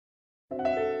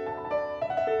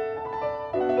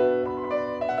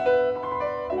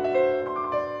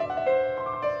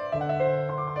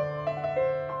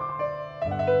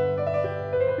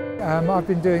I've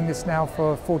been doing this now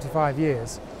for 45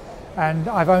 years and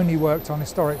I've only worked on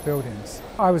historic buildings.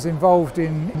 I was involved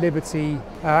in Liberty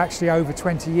actually over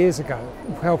 20 years ago,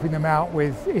 helping them out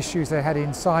with issues they had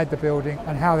inside the building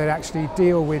and how they'd actually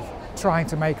deal with trying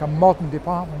to make a modern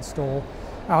department store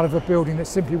out of a building that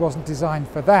simply wasn't designed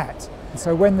for that. And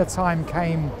so when the time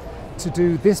came to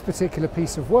do this particular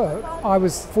piece of work, I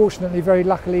was fortunately very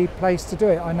luckily placed to do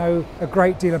it. I know a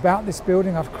great deal about this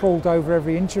building. I've crawled over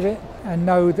every inch of it and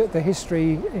know that the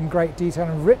history in great detail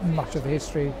and written much of the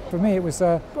history. For me it was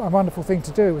a wonderful thing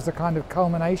to do. It was a kind of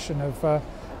culmination of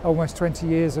almost 20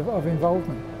 years of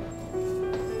involvement.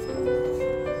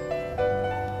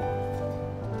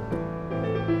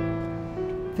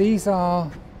 These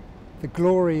are the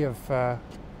glory of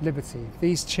Liberty.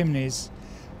 These chimneys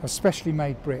of specially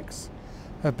made bricks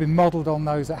have been modelled on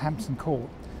those at Hampton Court.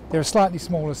 They're a slightly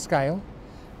smaller scale,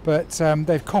 but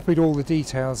they've copied all the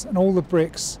details, and all the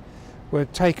bricks were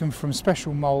taken from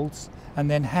special moulds and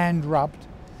then hand rubbed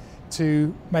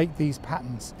to make these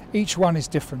patterns. Each one is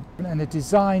different and they're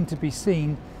designed to be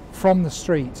seen from the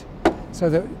street so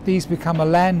that these become a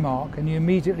landmark and you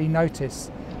immediately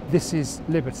notice this is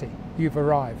Liberty, you've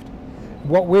arrived.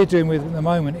 What we're doing with them at the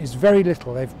moment is very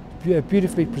little. They've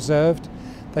beautifully preserved.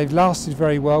 They've lasted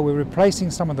very well. We're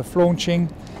replacing some of the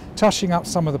flaunching, touching up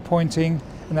some of the pointing,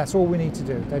 and that's all we need to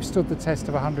do. They've stood the test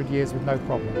of 100 years with no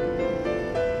problem.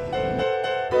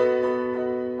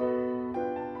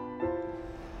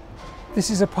 This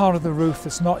is a part of the roof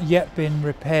that's not yet been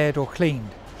repaired or cleaned.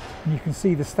 And you can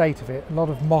see the state of it, a lot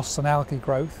of moss and algae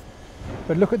growth.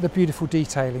 But look at the beautiful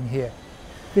detailing here.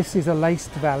 This is a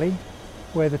laced valley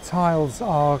where the tiles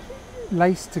are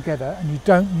laced together and you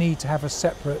don't need to have a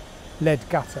separate lead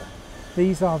gutter.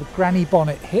 These are the granny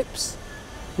bonnet hips,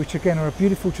 which again are a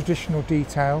beautiful traditional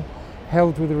detail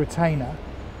held with a retainer.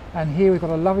 And here we've got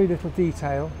a lovely little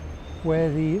detail where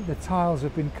the tiles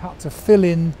have been cut to fill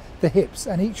in the hips,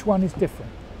 and each one is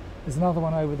different. There's another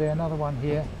one over there, another one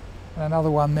here, and another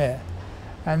one there.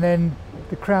 And then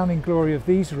the crowning glory of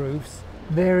these roofs,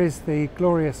 there is the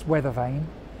glorious weather vane,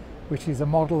 which is a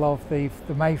model of the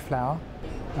Mayflower.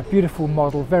 A beautiful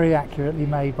model, very accurately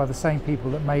made by the same people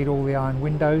that made all the iron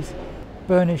windows,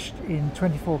 burnished in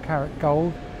 24 karat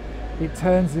gold. It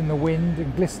turns in the wind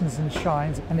and glistens and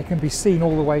shines, and it can be seen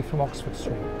all the way from Oxford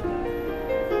Street.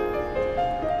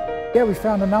 Yeah, we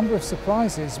found a number of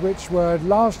surprises which were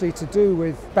largely to do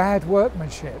with bad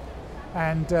workmanship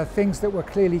and things that were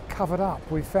clearly covered up.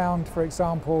 We found, for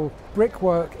example,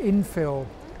 brickwork infill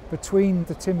between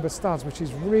the timber studs, which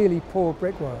is really poor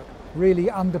brickwork. Really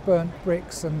underburnt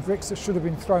bricks and bricks that should have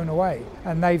been thrown away,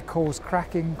 and they've caused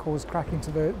cracking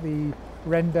to the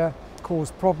render,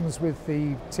 caused problems with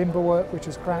the timber work which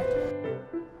has cracked.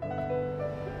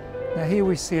 Now here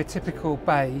we see a typical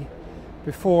bay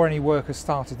before any work has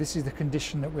started. This is the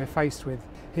condition that we're faced with.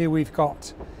 Here we've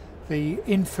got the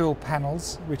infill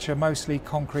panels, which are mostly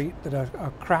concrete, that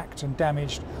are cracked and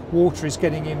damaged. Water is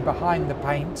getting in behind the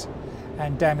paint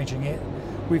and damaging it.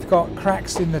 We've got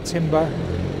cracks in the timber,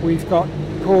 we've got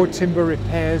poor timber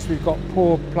repairs, we've got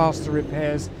poor plaster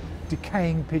repairs,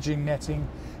 decaying pigeon netting,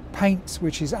 paint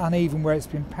which is uneven where it's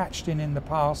been patched in the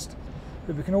past.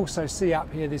 But we can also see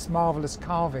up here this marvellous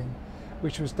carving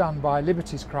which was done by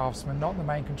Liberty's craftsmen, not the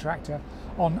main contractor,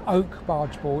 on oak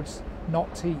barge boards,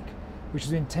 not teak, which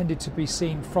is intended to be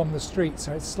seen from the street,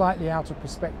 so it's slightly out of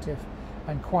perspective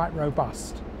and quite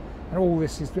robust. And all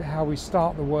this is how we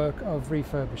start the work of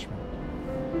refurbishment.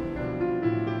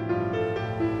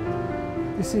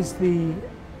 This is the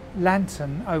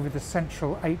lantern over the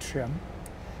central atrium.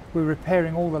 We're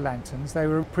repairing all the lanterns. They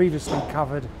were previously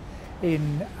covered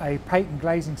in a patent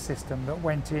glazing system that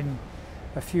went in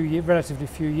relatively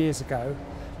few years ago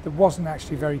that wasn't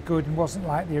actually very good and wasn't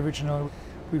like the original.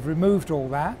 We've removed all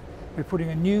that. We're putting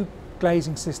a new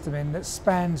glazing system in that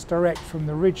spans direct from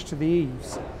the ridge to the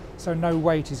eaves, so no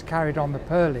weight is carried on the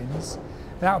purlins.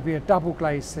 That will be a double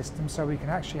glaze system, so we can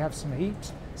actually have some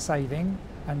heat saving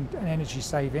and energy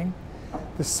saving.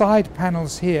 The side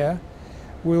panels here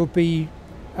will be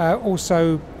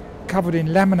also covered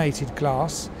in laminated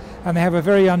glass, and they have a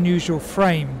very unusual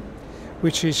frame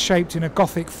which is shaped in a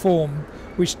Gothic form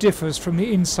which differs from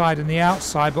the inside and the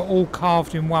outside, but all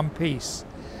carved in one piece.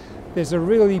 There's a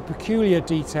really peculiar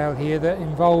detail here that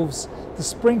involves the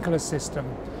sprinkler system,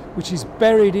 which is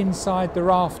buried inside the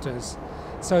rafters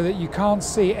so that you can't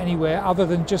see it anywhere other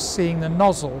than just seeing the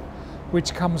nozzle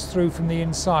which comes through from the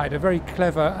inside. A very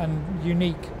clever and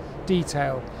unique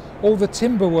detail. All the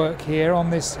timber work here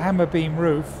on this hammer beam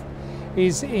roof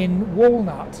is in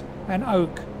walnut and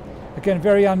oak. Again,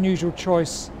 very unusual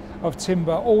choice of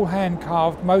timber, all hand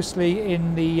carved, mostly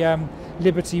in the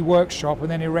Liberty workshop and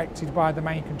then erected by the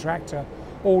main contractor,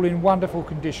 all in wonderful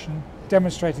condition,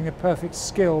 demonstrating the perfect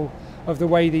skill of the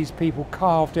way these people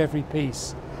carved every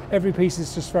piece. Every piece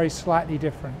is just very slightly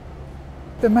different.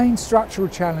 The main structural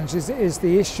challenge is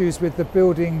the issues with the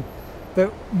building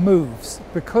that moves.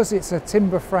 Because it's a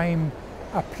timber frame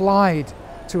applied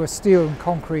to a steel and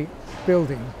concrete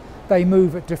building, they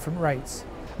move at different rates.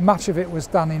 Much of it was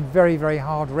done in very, very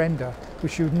hard render,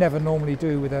 which you would never normally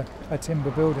do with a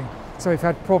timber building. So we've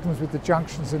had problems with the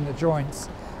junctions and the joints.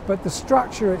 But the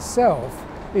structure itself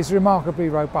is remarkably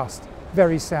robust,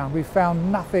 very sound. We've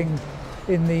found nothing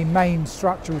in the main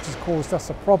structure which has caused us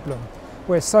a problem,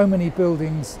 where so many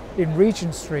buildings in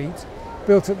Regent Street,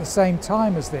 built at the same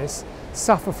time as this,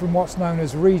 suffer from what's known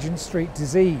as Regent Street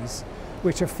disease,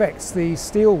 which affects the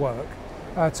steelwork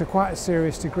to quite a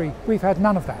serious degree. We've had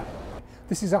none of that.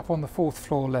 This is up on the 4th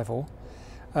floor level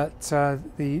at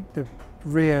the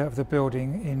rear of the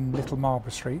building in Little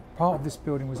Marlborough Street. Part of this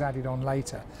building was added on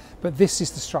later, but this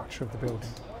is the structure of the building.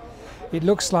 It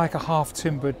looks like a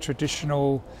half-timbered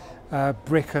traditional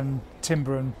brick and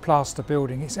timber and plaster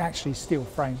building. It's actually steel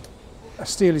framed.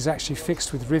 Steel is actually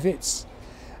fixed with rivets,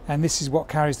 and this is what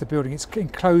carries the building. It's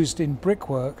enclosed in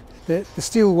brickwork. The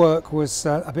steel work was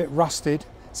a bit rusted,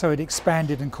 so it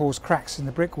expanded and caused cracks in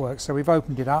the brickwork. So we've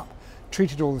opened it up,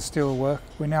 treated all the steel work.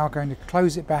 We're now going to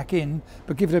close it back in,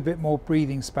 but give it a bit more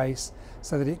breathing space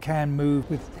so that it can move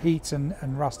with heat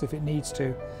and rust if it needs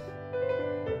to.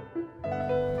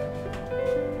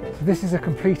 So this is a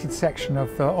completed section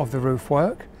of the roof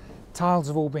work. Tiles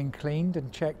have all been cleaned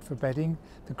and checked for bedding.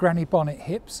 The granny bonnet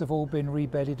hips have all been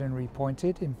rebedded and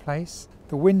repointed in place.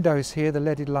 The windows here, the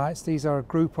leaded lights, these are a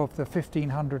group of the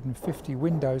 1,550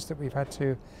 windows that we've had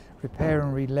to repair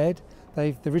and re-lead.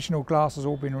 The original glass has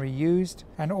all been reused,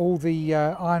 and all the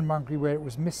ironmongery where it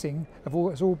was missing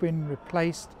has all been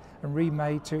replaced and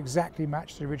remade to exactly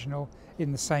match the original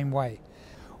in the same way.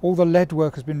 All the lead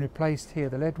work has been replaced here.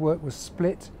 The lead work was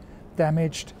split,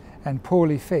 damaged and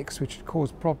poorly fixed, which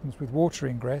caused problems with water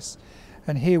ingress.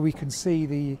 And here we can see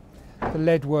the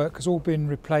lead work has all been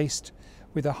replaced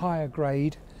with a higher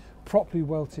grade, properly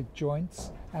welted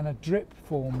joints and a drip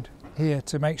formed here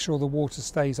to make sure the water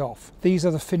stays off. These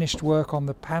are the finished work on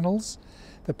the panels.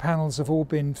 The panels have all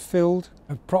been filled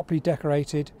and properly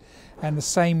decorated, and the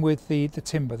same with the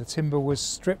timber. The timber was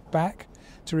stripped back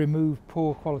to remove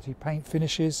poor quality paint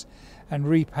finishes and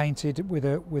repainted with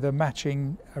a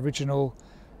matching original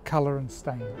colour and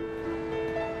stain.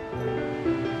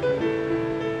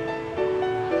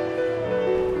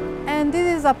 And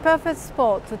this is a perfect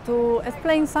spot to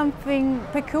explain something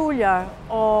peculiar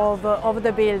of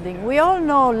the building. We all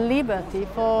know Liberty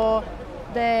for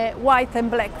the white and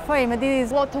black frame. This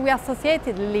is what we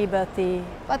associated Liberty.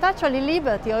 But actually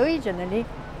Liberty originally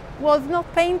was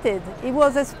not painted. It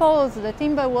was exposed. The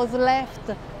timber was left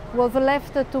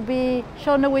to be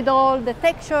shown with all the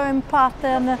texture and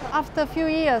pattern. After a few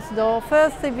years though,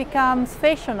 first it becomes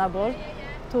fashionable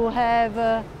to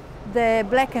have the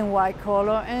black and white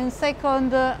color, and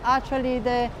second, actually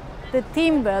the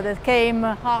timber that came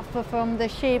half from the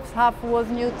ships, half was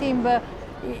new timber.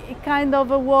 It kind of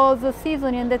was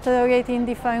seasoning and deteriorating in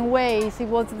different ways. It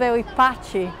was very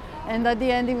patchy, and at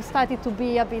the end it started to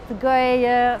be a bit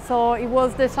grayer, so it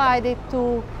was decided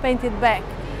to paint it back.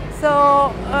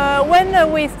 So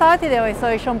when we started the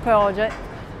restoration project,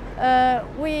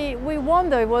 we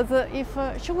wondered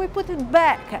if should we put it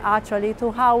back actually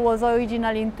to how it was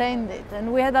originally intended,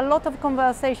 and we had a lot of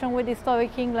conversation with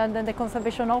Historic England and the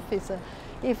Conservation Officer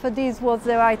if this was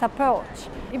the right approach.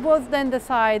 It was then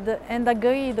decided and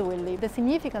agreed with the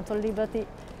significance of Liberty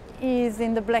is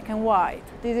in the black and white.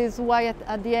 This is why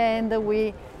at the end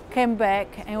we came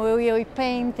back and we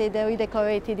repainted and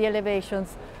redecorated the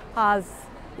elevations as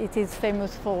it is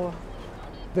famous for.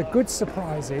 The good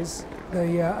surprises,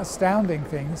 the astounding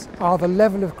things, are the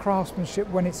level of craftsmanship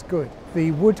when it's good.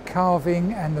 The wood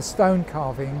carving and the stone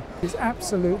carving is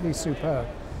absolutely superb.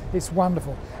 It's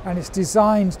wonderful, and it's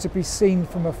designed to be seen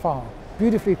from afar.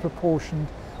 Beautifully proportioned,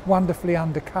 wonderfully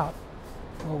undercut.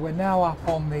 Well, we're now up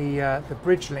on the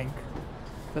bridge link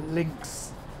that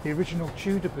links the original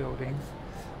Tudor building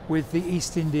with the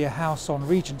East India House on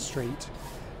Regent Street,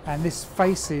 and this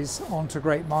faces onto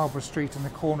Great Marlborough Street and the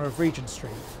corner of Regent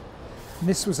Street. And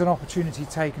this was an opportunity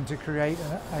taken to create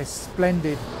a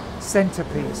splendid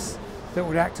centrepiece that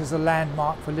would act as a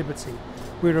landmark for Liberty.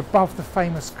 We're above the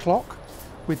famous clock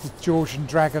with the Georgian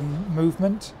Dragon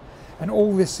movement, and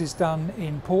all this is done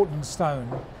in Portland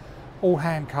stone all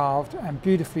hand carved and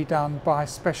beautifully done by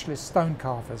specialist stone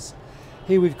carvers.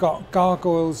 Here we've got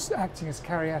gargoyles acting as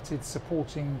caryatids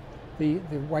supporting the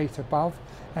weight above,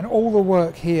 and all the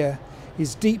work here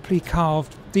is deeply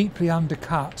carved, deeply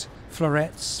undercut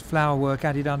florets, flower work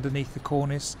added underneath the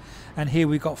cornice, and here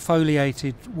we've got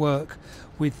foliated work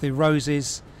with the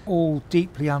roses all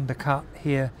deeply undercut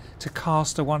here to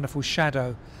cast a wonderful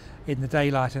shadow in the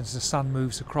daylight as the sun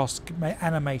moves across,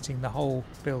 animating the whole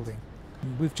building.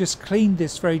 We've just cleaned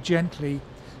this very gently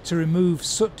to remove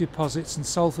soot deposits and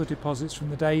sulphur deposits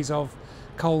from the days of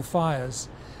coal fires,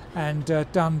 and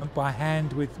done by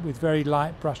hand with very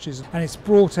light brushes, and it's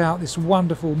brought out this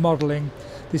wonderful modelling,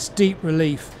 this deep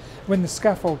relief. When the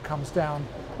scaffold comes down,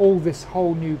 all this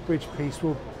whole new bridge piece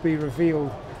will be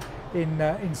revealed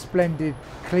in splendid,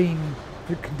 clean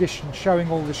condition,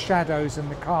 showing all the shadows and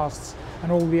the casts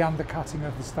and all the undercutting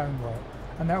of the stonework,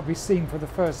 and that will be seen for the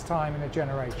first time in a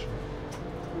generation.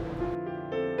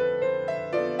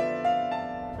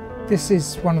 This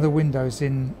is one of the windows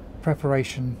in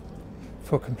preparation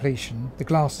for completion. The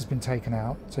glass has been taken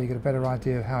out so you get a better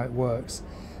idea of how it works,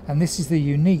 and this is the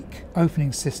unique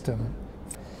opening system.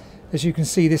 As you can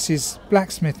see, this is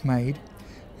blacksmith made.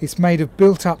 It's made of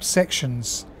built up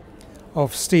sections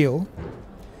of steel,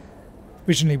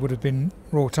 originally would have been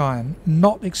wrought iron,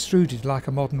 not extruded like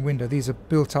a modern window. These are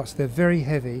built up so they're very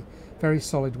heavy, very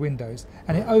solid windows,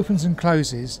 and it opens and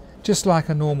closes just like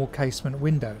a normal casement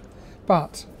window.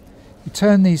 But you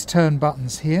turn these turn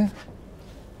buttons here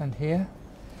and here,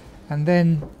 and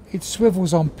then it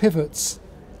swivels on pivots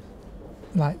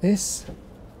like this,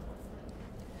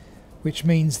 which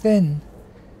means then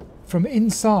from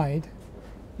inside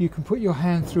you can put your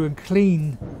hand through and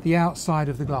clean the outside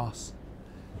of the glass.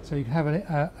 So you can have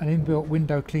an inbuilt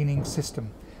window cleaning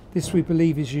system. This, we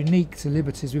believe, is unique to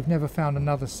Liberty's. We've never found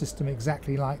another system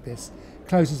exactly like this.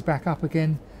 Closes back up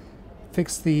again,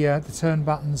 fix the turn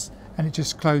buttons, and it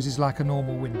just closes like a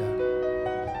normal window.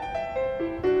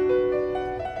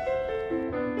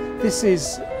 This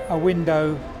is a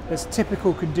window that's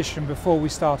typical condition before we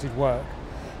started work.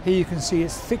 Here you can see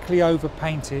it's thickly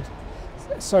overpainted,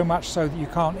 so much so that you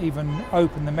can't even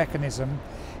open the mechanism.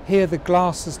 Here the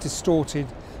glass is distorted.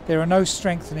 There are no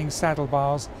strengthening saddle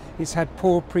bars. It's had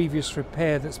poor previous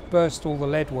repair that's burst all the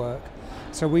lead work.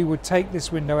 So we would take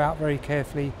this window out very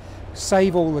carefully,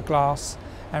 save all the glass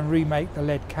and remake the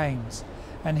lead canes.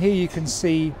 And here you can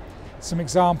see some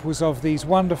examples of these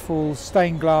wonderful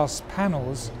stained glass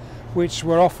panels, which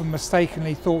were often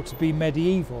mistakenly thought to be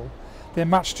medieval. They're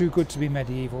much too good to be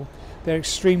medieval. They're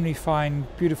extremely fine,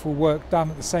 beautiful work done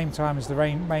at the same time as the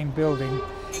main building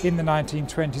in the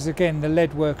 1920s. Again, the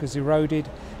lead work has eroded,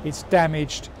 it's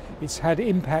damaged, it's had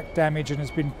impact damage and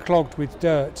has been clogged with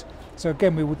dirt. So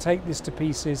again, we will take this to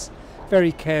pieces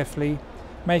very carefully,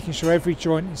 making sure every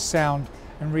joint is sound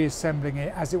and reassembling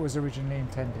it as it was originally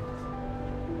intended.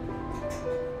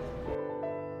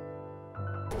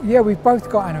 Yeah, we've both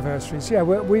got anniversaries. Yeah,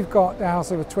 we've got our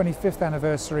sort of 25th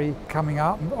anniversary coming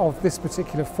up of this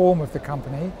particular form of the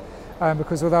company,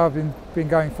 because although I've been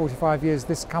going 45 years,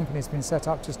 this company's been set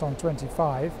up just on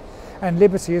 25, and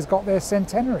Liberty has got their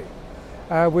centenary,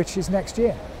 which is next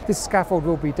year. This scaffold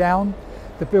will be down,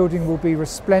 the building will be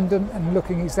resplendent and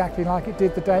looking exactly like it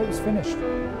did the day it was finished.